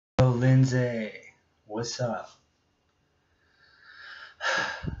Lindsay, what's up?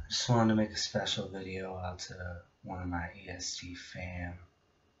 Just wanted to make a special video out to one of my EST fam,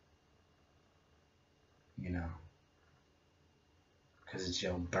 you know, because it's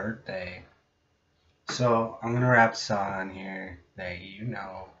your birthday. So I'm gonna rap a song on here that you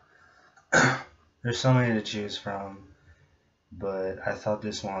know. There's so many to choose from, but I thought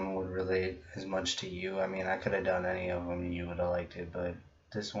this one would relate as much to you. I mean, I could have done any of them and you would have liked it, but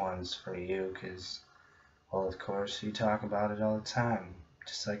this one's for you because, well, of course, you talk about it all the time,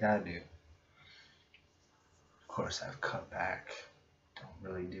 just like I do. Of course, I've cut back.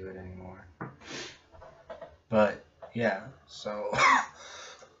 Don't really do it anymore. But, yeah, so...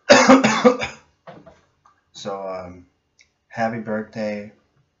 happy birthday.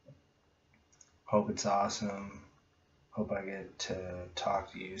 Hope it's awesome. Hope I get to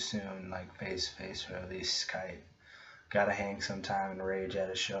talk to you soon, like face to face or at least Skype. Gotta hang sometime and rage at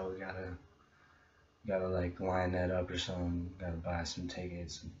a show. Gotta like line that up or something. Gotta buy some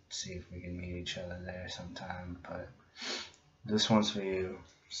tickets and see if we can meet each other there sometime. But this one's for you.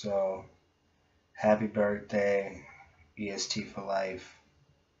 So happy birthday, EST for life.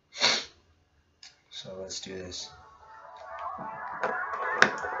 So let's do this.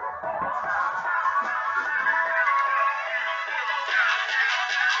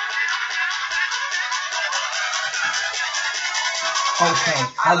 Okay,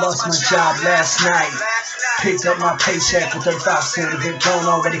 I lost my job last night. Picked up my paycheck with 35 cents. Been gone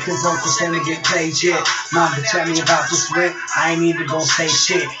already cause Uncle Santa get paid yet. Mom been telling me about this rent. I ain't even gonna say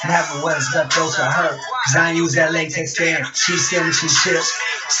shit. And having what's left over to her. Cause I ain't use that latex stand. She sent me some chips.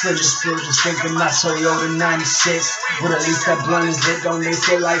 Still just thinking my Toyota 96. But at least that blunt is lit. Don't they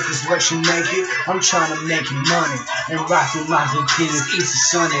say life is what you make it? I'm trying to make it money. And rockin' my Zucchinis Easter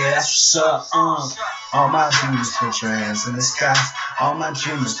Sunday. That's what's up, All my dreamers, put your hands in the sky. All my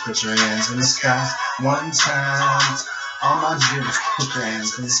dreamers, put your hands in the sky. One time. All my dreamers, put your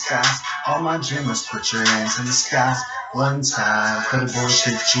hands in the sky. All my dreamers, put your hands in the sky. One time. For the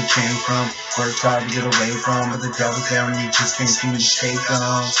bullshit you came from. Worked hard to get away from. But the devil's there and you just can't seem to shake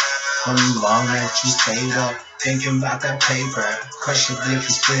them. From the long that you stayed up. Thinking about that paper. Crush your liquor,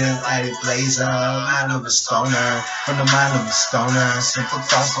 split it, light it, blaze up. Mind of a stoner. From the mind of a stoner. Simple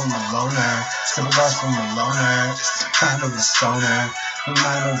thoughts from a loner. Simple thoughts from a loner. Just the mind of a stoner. The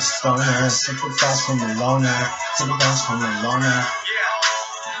mind of a stoner. Simple thoughts from a loner. Simple thoughts from a loner.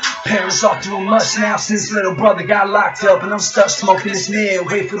 Parents all doing much now since little brother got locked up. And I'm stuck smoking this mid.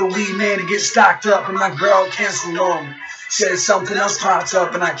 Wait for the weed man to get stocked up. And my girl canceled on me. Said something else popped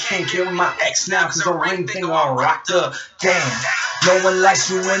up and I can't get with my ex now cause the ring thing all rocked up. Damn, no one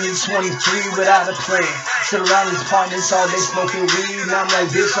likes you when you're 23 without a plan. Sit around these partners all day smoking weed and I'm like,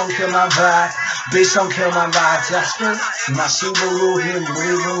 bitch don't kill my vibe. Bitch don't kill my vibe. Till I spin my Subaru here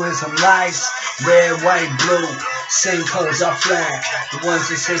moving with some lights. Red, white, blue, same colors our flag. The ones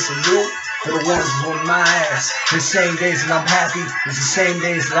that say salute. For the ones on my ass. The same days that I'm happy, it's the same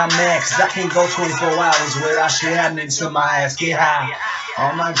days that I'm mad. Cause I can't go 24 hours without shit happening to my ass. Get high.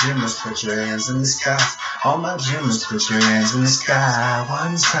 All my dreamers, put your hands in the sky. All my dreamers, put your hands in the sky.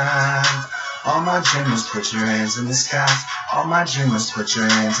 One time. All my dreamers, put your hands in the sky. All my dreamers, put your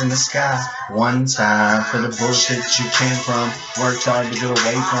hands in the sky. One time. For the bullshit you came from. Worked hard to get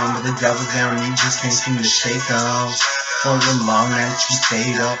away from. But the devil's down and you just can't seem to shake them. For the long that you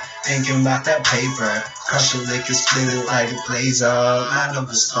stayed up. Thinking about that paper. Crush your liquor, split it, light it, blaze up. Mind of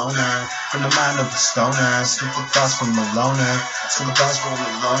a stoner. From the mind of a stoner. Simple thoughts from a loner. Simple thoughts from a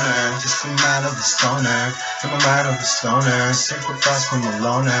loner. Just the mind of a stoner. From the mind of a stoner. Simple thoughts from a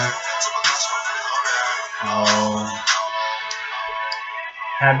loner. Oh.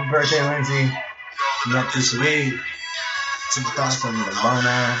 Happy birthday, Lindsay. Not this week. Simple thoughts from a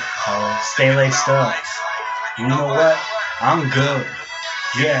loner. Oh, stay laced up. You know what? I'm good.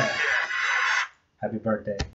 Yeah. Happy birthday.